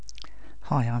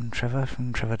Hi, I'm Trevor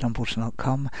from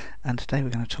trevordumbleton.com, and today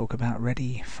we're going to talk about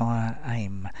Ready, Fire,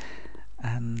 Aim.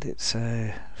 And it's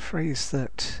a phrase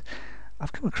that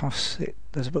I've come across.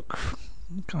 There's a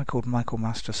guy called Michael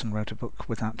Masterson wrote a book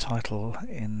with that title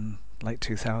in late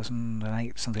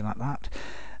 2008, something like that.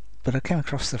 But I came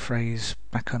across the phrase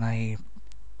back on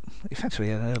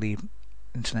effectively an early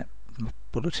internet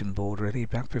bulletin board, really,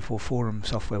 back before forum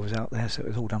software was out there, so it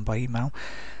was all done by email,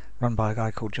 run by a guy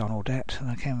called John Audette, and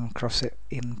I came across it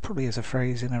probably as a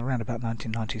phrase in around about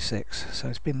 1996. So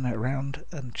it's been around,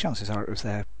 and chances are it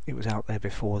was out there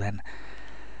before then.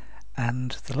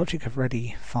 And the logic of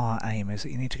ready, fire, aim is that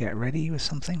you need to get ready with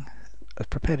something, as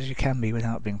prepared as you can be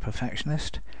without being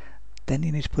perfectionist. Then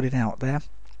you need to put it out there,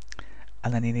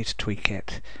 and then you need to tweak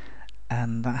it.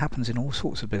 And that happens in all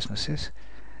sorts of businesses.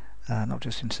 Not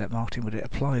just internet marketing, but it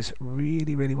applies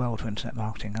really, really well to internet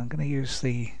marketing. I'm going to use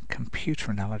the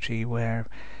computer analogy where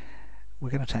I'm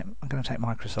going to take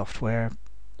Microsoft, where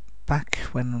back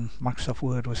when Microsoft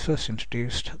Word was first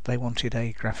introduced, they wanted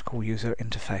a graphical user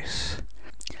interface.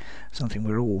 Something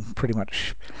we're all pretty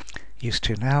much used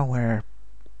to now, where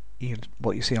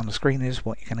what you see on the screen is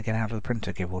what you're going to get out of the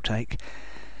printer, give or take.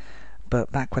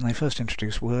 But back when they first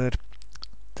introduced Word,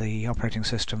 the operating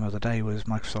system of the day was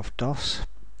Microsoft DOS,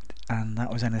 and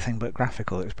that was anything but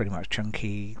graphical. It was pretty much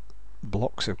chunky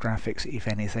blocks of graphics, if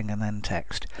anything, and then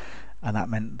text. And that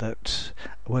meant that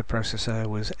a word processor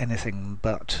was anything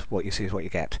but what you see is what you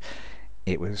get.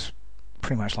 It was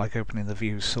pretty much like opening the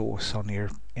View source on your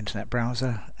internet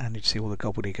browser, and you'd see all the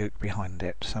gobbledygook behind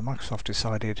it. So Microsoft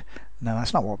decided, no,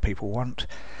 that's not what people want,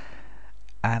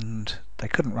 and they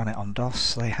couldn't run it on DOS,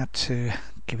 so they had to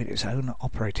give it its own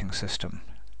operating system.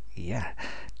 Yeah,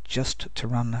 just to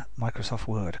run Microsoft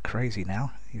Word. Crazy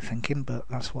now, you're thinking, but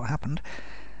that's what happened.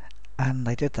 And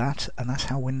they did that, and that's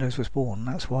how Windows was born.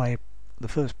 That's why the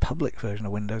first public version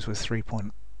of Windows was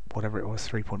 3.0,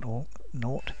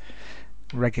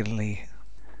 regularly,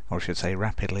 or I should say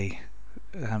rapidly,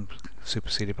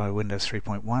 superseded by Windows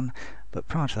 3.1. But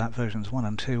prior to that, versions 1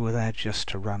 and 2 were there just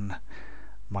to run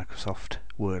Microsoft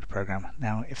Word program.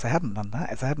 Now, if they hadn't done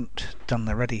that, if they hadn't done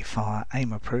the ready, fire,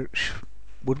 aim approach,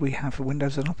 would we have for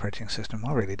Windows an operating system?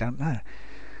 I really don't know.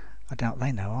 I doubt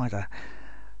they know either.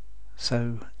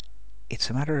 So it's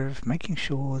a matter of making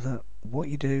sure that what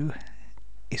you do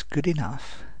is good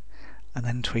enough and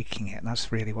then tweaking it. And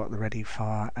that's really what the ready,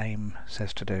 fire, aim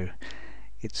says to do.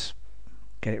 It's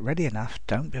get it ready enough,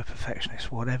 don't be a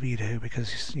perfectionist, whatever you do,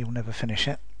 because you'll never finish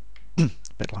it. A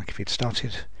bit like if you'd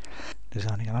started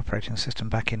designing an operating system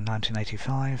back in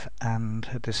 1985 and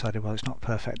had decided, well, it's not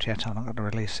perfect yet, I'm not going to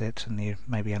release it, and you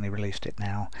maybe only released it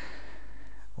now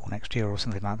or next year or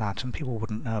something like that, and people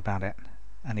wouldn't know about it,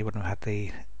 and you wouldn't have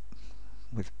had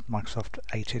with Microsoft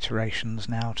 8 iterations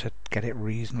now to get it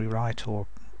reasonably right, or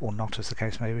not, as the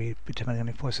case may be, depending on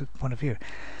your point of view.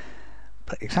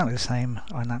 But exactly the same,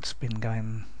 and that's been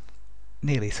going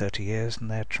nearly 30 years, and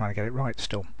they're trying to get it right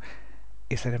still.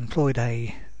 If they'd employed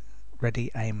a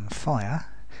ready, aim, fire,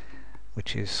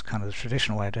 which is kind of the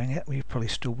traditional way of doing it, we probably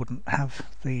still wouldn't have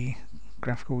the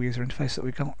graphical user interface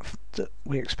that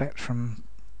we expect from,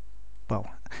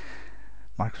 well,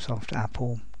 Microsoft,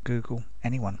 Apple, Google,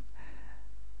 anyone.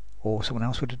 Or someone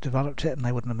else would have developed it and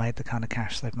they wouldn't have made the kind of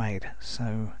cash they've made.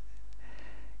 So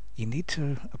you need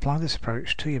to apply this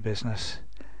approach to your business.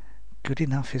 Good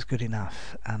enough is good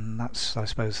enough, and that's, I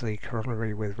suppose, the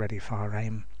corollary with ready, fire,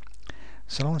 aim.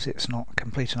 So long as it's not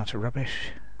complete and utter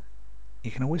rubbish,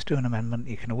 you can always do an amendment,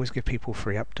 you can always give people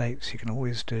free updates, you can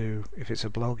always do, if it's a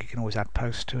blog, you can always add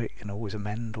posts to it, you can always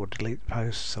amend or delete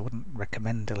posts. I wouldn't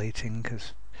recommend deleting,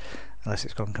 because unless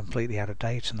it's gone completely out of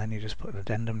date, and then you just put an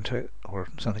addendum to it or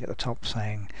something at the top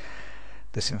saying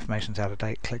this information's out of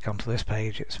date, click onto this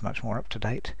page, it's much more up to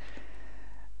date.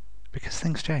 Because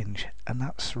things change, and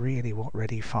that's really what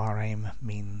ready, fire, aim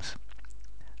means.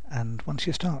 And once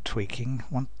you start tweaking,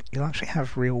 you'll actually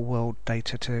have real world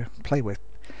data to play with,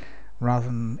 rather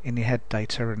than in your head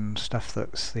data and stuff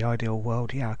that's the ideal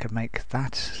world. Yeah, I could make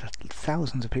that,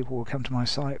 thousands of people will come to my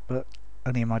site, but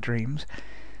only in my dreams.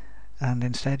 And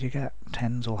instead you get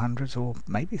tens or hundreds or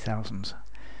maybe thousands.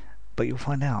 But you'll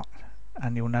find out,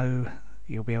 and you'll know,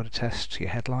 you'll be able to test your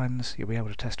headlines, you'll be able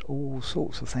to test all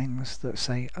sorts of things that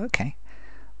say, okay,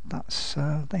 that's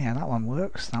yeah, that one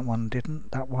works, that one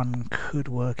didn't, that one could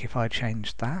work if I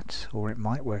changed that, or it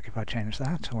might work if I changed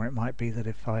that, or it might be that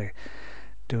if I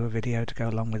do a video to go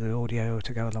along with the audio or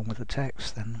to go along with the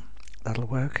text, then that'll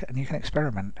work. And you can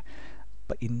experiment,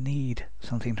 but you need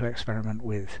something to experiment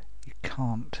with. You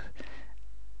can't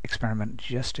experiment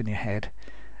just in your head,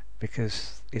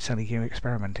 because it's only you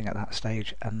experimenting at that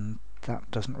stage, and that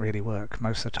doesn't really work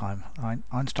most of the time.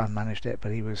 Einstein managed it,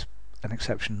 but he was an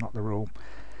exception, not the rule.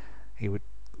 He would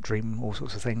dream all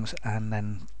sorts of things and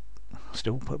then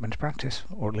still put them into practice,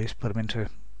 or at least put them into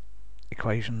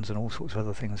equations and all sorts of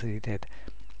other things that he did.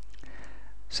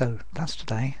 So that's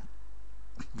today.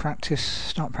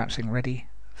 Start practicing ready,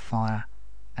 fire,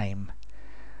 aim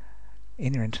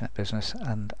in your internet business,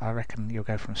 and I reckon you'll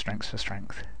go from strength to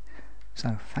strength.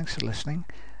 So thanks for listening.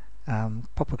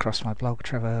 Pop across my blog,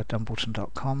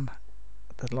 trevordumbleton.com.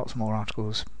 There's lots more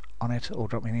articles on it, or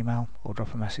drop me an email or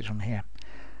drop a message on here.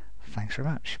 Thanks very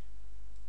much.